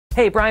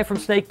Hey, Brian from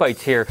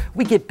SnakeBytes here.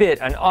 We get bit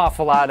an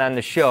awful lot on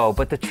the show,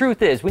 but the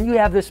truth is, when you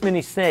have this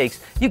many snakes,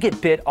 you get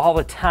bit all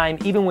the time,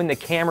 even when the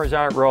cameras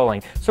aren't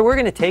rolling. So we're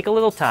gonna take a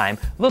little time,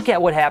 look at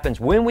what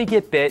happens when we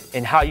get bit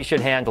and how you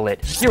should handle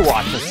it. You're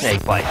watching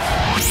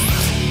SnakeBytes.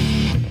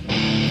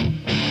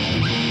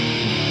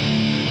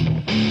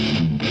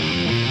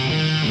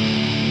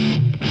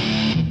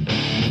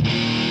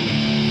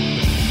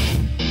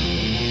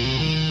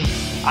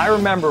 I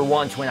remember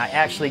once when I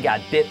actually got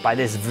bit by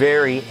this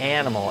very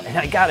animal, and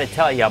I gotta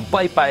tell you, a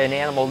bite by an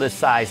animal this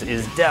size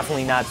is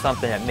definitely not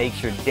something that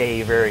makes your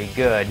day very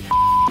good.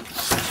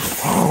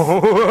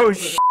 Oh,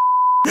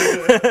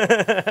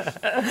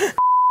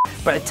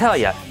 But I tell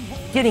you,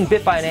 getting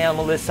bit by an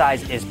animal this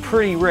size is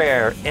pretty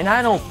rare, and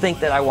I don't think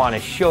that I want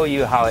to show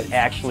you how it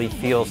actually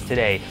feels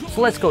today.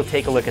 So let's go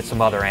take a look at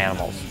some other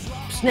animals.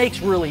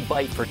 Snakes really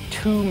bite for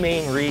two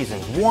main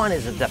reasons. One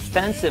is a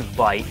defensive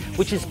bite,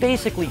 which is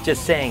basically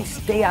just saying,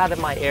 stay out of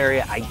my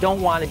area, I don't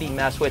want to be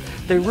messed with.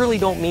 They really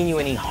don't mean you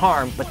any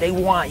harm, but they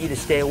want you to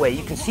stay away.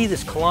 You can see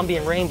this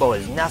Colombian rainbow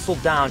is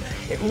nestled down.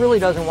 It really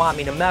doesn't want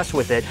me to mess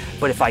with it,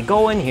 but if I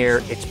go in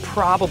here, it's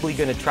probably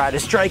going to try to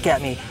strike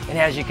at me, and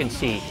as you can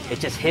see,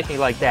 it just hit me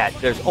like that.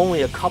 There's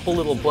only a couple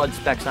little blood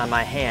specks on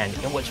my hand,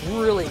 and what's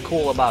really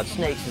cool about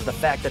snakes is the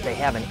fact that they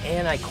have an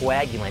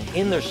anticoagulant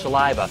in their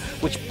saliva,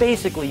 which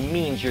basically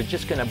means you're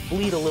just going to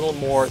bleed a little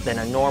more than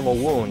a normal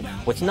wound.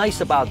 What's nice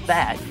about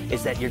that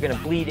is that you're going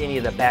to bleed any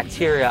of the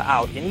bacteria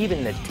out, and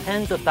even the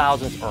tens of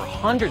thousands or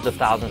hundreds of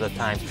thousands of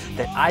times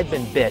that I've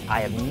been bit, I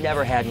have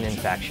never had an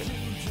infection.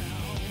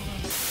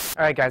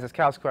 All right, guys, it's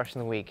Cal's question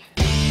of the week.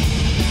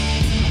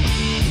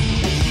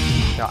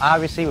 Now,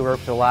 obviously, we work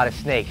with a lot of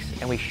snakes,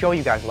 and we show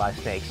you guys a lot of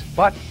snakes,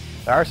 but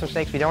there are some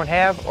snakes we don't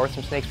have or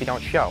some snakes we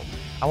don't show.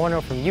 I want to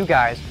know from you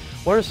guys,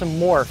 what are some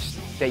morphs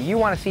that you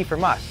want to see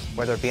from us,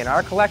 whether it be in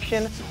our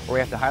collection or we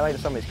have to highlight in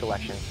somebody's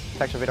collection?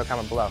 Text or video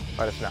comment below.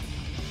 Let us know.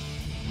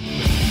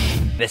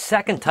 The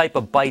second type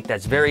of bite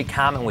that's very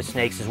common with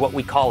snakes is what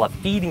we call a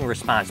feeding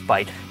response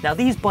bite. Now,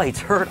 these bites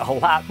hurt a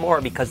lot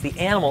more because the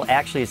animal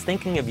actually is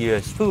thinking of you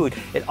as food.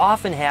 It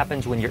often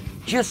happens when you're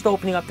just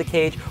opening up the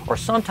cage, or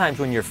sometimes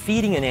when you're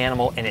feeding an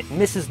animal and it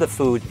misses the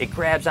food, it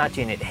grabs onto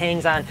you and it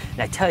hangs on,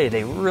 and I tell you,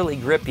 they really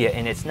grip you,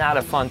 and it's not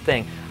a fun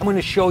thing. I'm going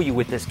to show you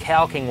with this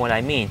calking what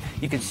I mean.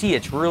 You can see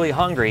it's really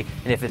hungry,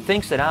 and if it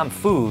thinks that I'm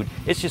food,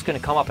 it's just going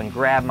to come up and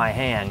grab my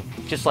hand,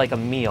 just like a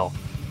meal,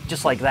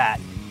 just like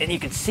that. And you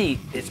can see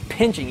it's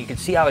pinching. You can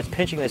see how it's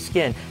pinching the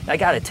skin. I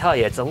gotta tell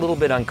you, it's a little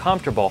bit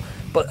uncomfortable,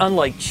 but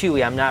unlike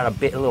Chewy, I'm not a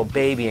little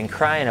baby and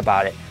crying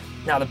about it.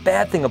 Now, the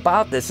bad thing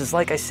about this is,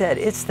 like I said,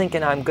 it's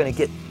thinking I'm gonna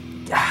get,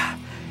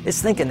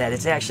 it's thinking that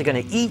it's actually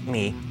gonna eat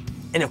me.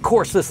 And of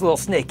course, this little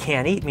snake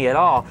can't eat me at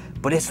all,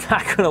 but it's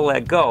not gonna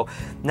let go.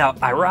 Now,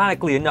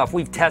 ironically enough,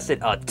 we've tested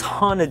a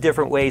ton of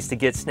different ways to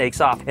get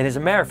snakes off. And as a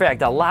matter of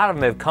fact, a lot of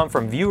them have come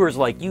from viewers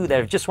like you that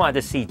have just wanted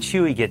to see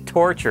Chewy get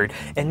tortured.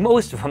 And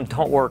most of them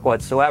don't work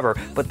whatsoever.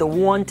 But the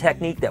one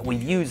technique that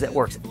we've used that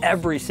works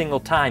every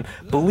single time,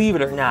 believe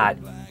it or not,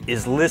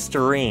 is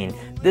Listerine.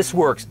 This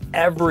works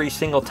every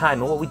single time.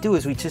 And what we do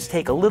is we just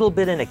take a little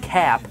bit in a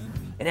cap,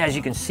 and as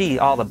you can see,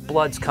 all the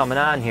blood's coming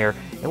on here,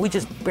 and we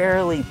just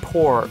barely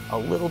pour a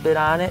little bit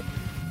on it,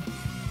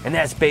 and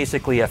that's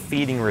basically a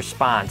feeding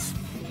response.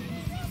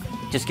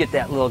 Just get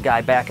that little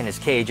guy back in his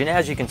cage, and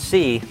as you can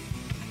see,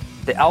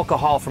 the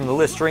alcohol from the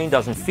Listerine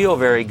doesn't feel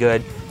very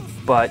good,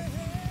 but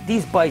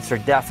these bites are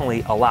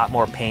definitely a lot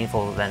more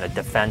painful than a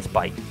defense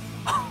bite.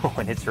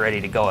 When it's ready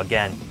to go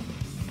again.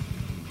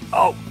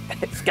 Oh,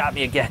 it's got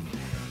me again.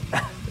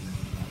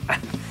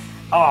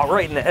 Oh,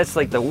 right in the, it's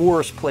like the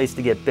worst place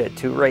to get bit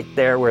too, right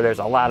there where there's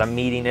a lot of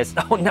meatiness.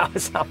 Oh, now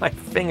it's on my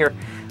finger.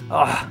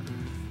 Oh.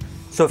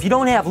 So if you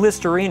don't have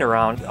Listerine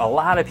around, a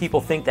lot of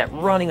people think that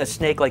running a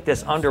snake like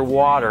this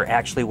underwater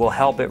actually will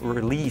help it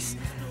release.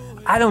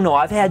 I don't know,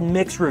 I've had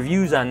mixed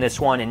reviews on this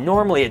one, and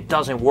normally it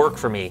doesn't work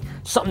for me.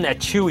 Something that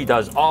Chewy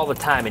does all the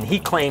time, and he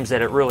claims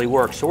that it really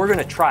works. So we're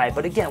gonna try it,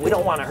 but again, we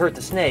don't wanna hurt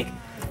the snake.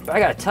 But I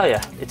gotta tell you,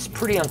 it's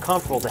pretty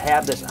uncomfortable to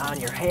have this on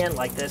your hand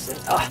like this, and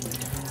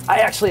I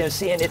actually am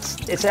seeing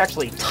it's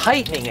actually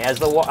tightening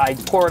as I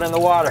pour it in the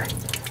water.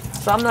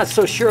 So I'm not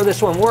so sure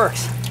this one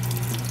works.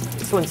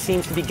 This one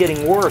seems to be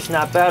getting worse,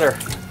 not better.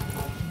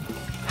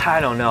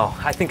 I don't know.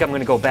 I think I'm going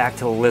to go back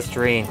to the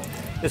Listerine.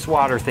 This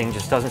water thing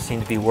just doesn't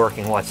seem to be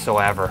working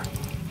whatsoever.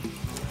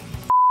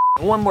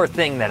 One more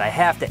thing that I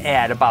have to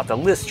add about the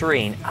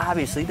Listerine,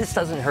 obviously this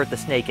doesn't hurt the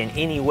snake in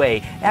any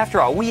way.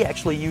 After all, we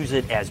actually use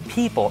it as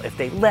people. If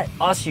they let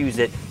us use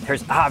it,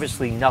 there's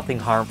obviously nothing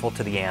harmful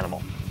to the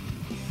animal.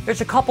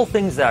 There's a couple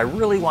things that I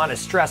really want to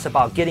stress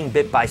about getting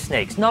bit by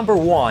snakes. Number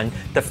one,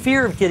 the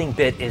fear of getting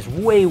bit is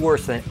way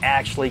worse than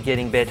actually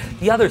getting bit.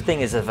 The other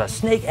thing is if a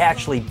snake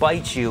actually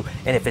bites you,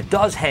 and if it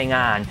does hang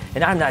on,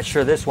 and I'm not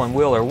sure this one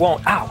will or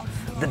won't, ow!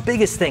 The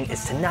biggest thing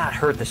is to not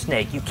hurt the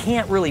snake. You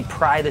can't really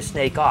pry the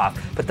snake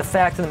off, but the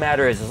fact of the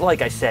matter is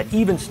like I said,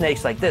 even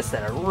snakes like this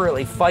that are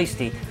really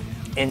feisty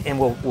and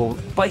will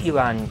bite you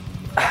on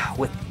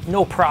with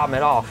no problem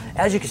at all.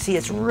 As you can see,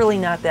 it's really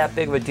not that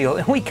big of a deal,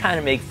 and we kind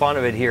of make fun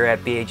of it here at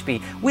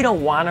BHB. We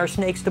don't want our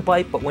snakes to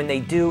bite, but when they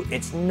do,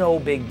 it's no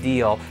big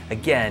deal.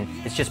 Again,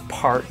 it's just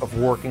part of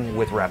working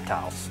with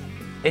reptiles.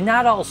 And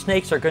not all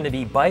snakes are going to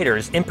be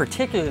biters. In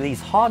particular,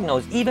 these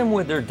hognose, even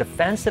when they're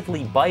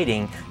defensively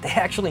biting, they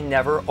actually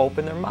never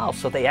open their mouth,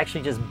 so they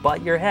actually just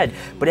butt your head.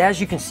 But as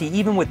you can see,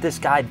 even with this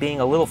guy being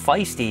a little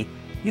feisty,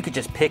 you could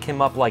just pick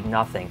him up like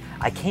nothing.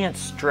 I can't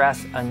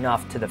stress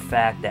enough to the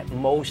fact that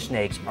most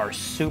snakes are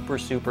super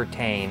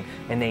tame,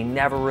 and they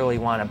never really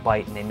want to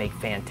bite, and they make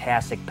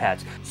fantastic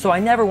pets. So I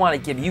never want to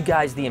give you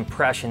guys the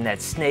impression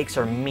that snakes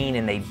are mean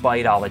and they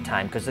bite all the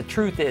time, because the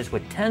truth is,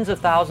 with tens of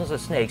thousands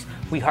of snakes,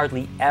 we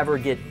hardly ever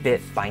get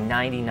bit by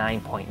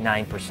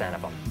 99.9%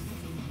 of them.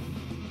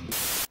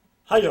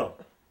 Hiya,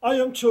 I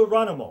am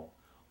Geronimo.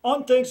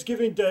 On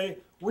Thanksgiving Day,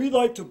 we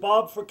like to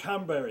bob for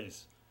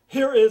cranberries.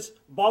 Here is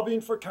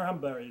bobbing for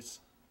cranberries.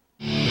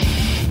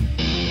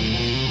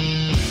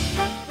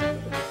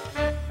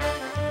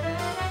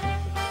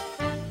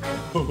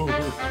 Oh.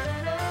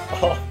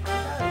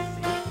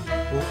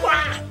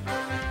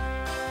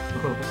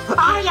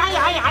 Ay, ay,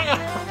 ay, ay.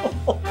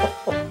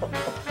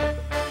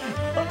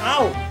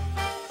 Ow!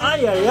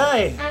 Ay, ay,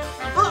 ay.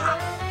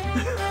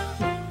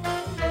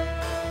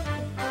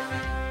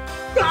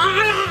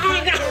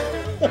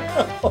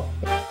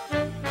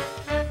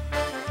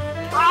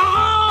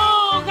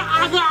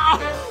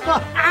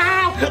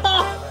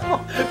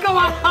 Come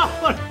on!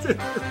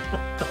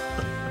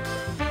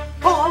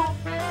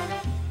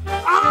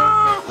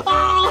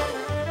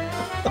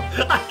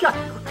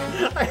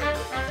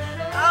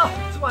 Ow!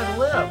 It's my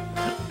lip.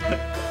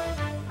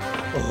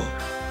 Oh,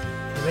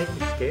 you make me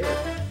scared.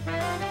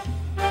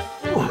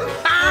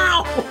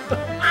 Ow!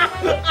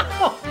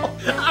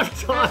 I'm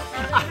done.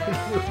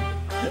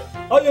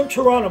 I am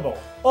Geronimo,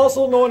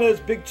 also known as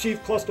Big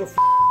Chief Cluster.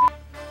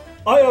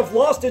 I have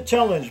lost a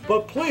challenge,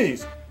 but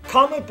please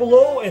comment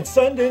below and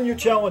send in your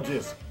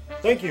challenges.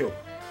 Thank you.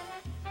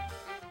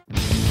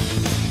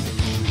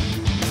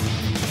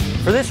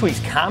 For this week's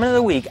Comment of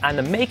the Week on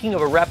the Making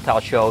of a Reptile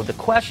Show, the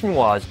question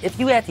was, if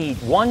you had to eat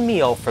one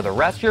meal for the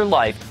rest of your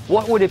life,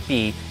 what would it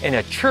be? And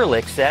a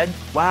churlick said,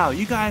 "Wow,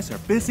 you guys are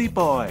busy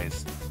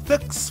boys.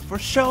 Thanks for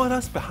showing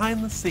us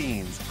behind the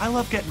scenes. I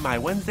love getting my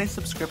Wednesday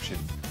subscription.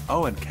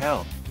 Oh, and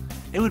Kel,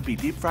 it would be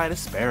deep fried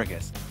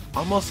asparagus.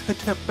 Almost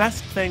the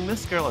best thing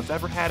this girl has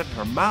ever had in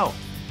her mouth."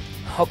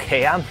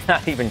 Okay, I'm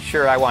not even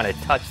sure I want to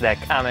touch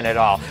that comment at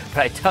all,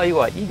 but I tell you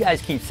what, you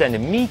guys keep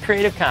sending me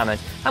creative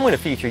comments. I'm going to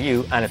feature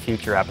you on a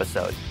future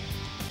episode.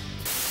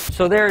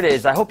 So there it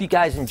is. I hope you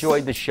guys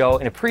enjoyed the show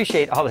and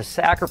appreciate all the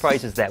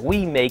sacrifices that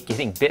we make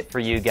getting bit for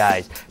you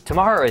guys.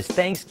 Tomorrow is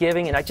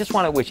Thanksgiving, and I just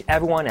want to wish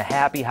everyone a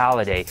happy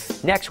holiday.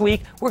 Next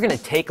week, we're going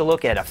to take a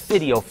look at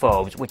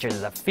ophidiophobes, which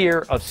is a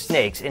fear of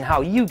snakes, and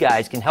how you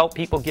guys can help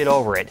people get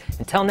over it.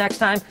 Until next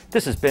time,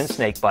 this has been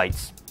Snake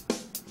Bites.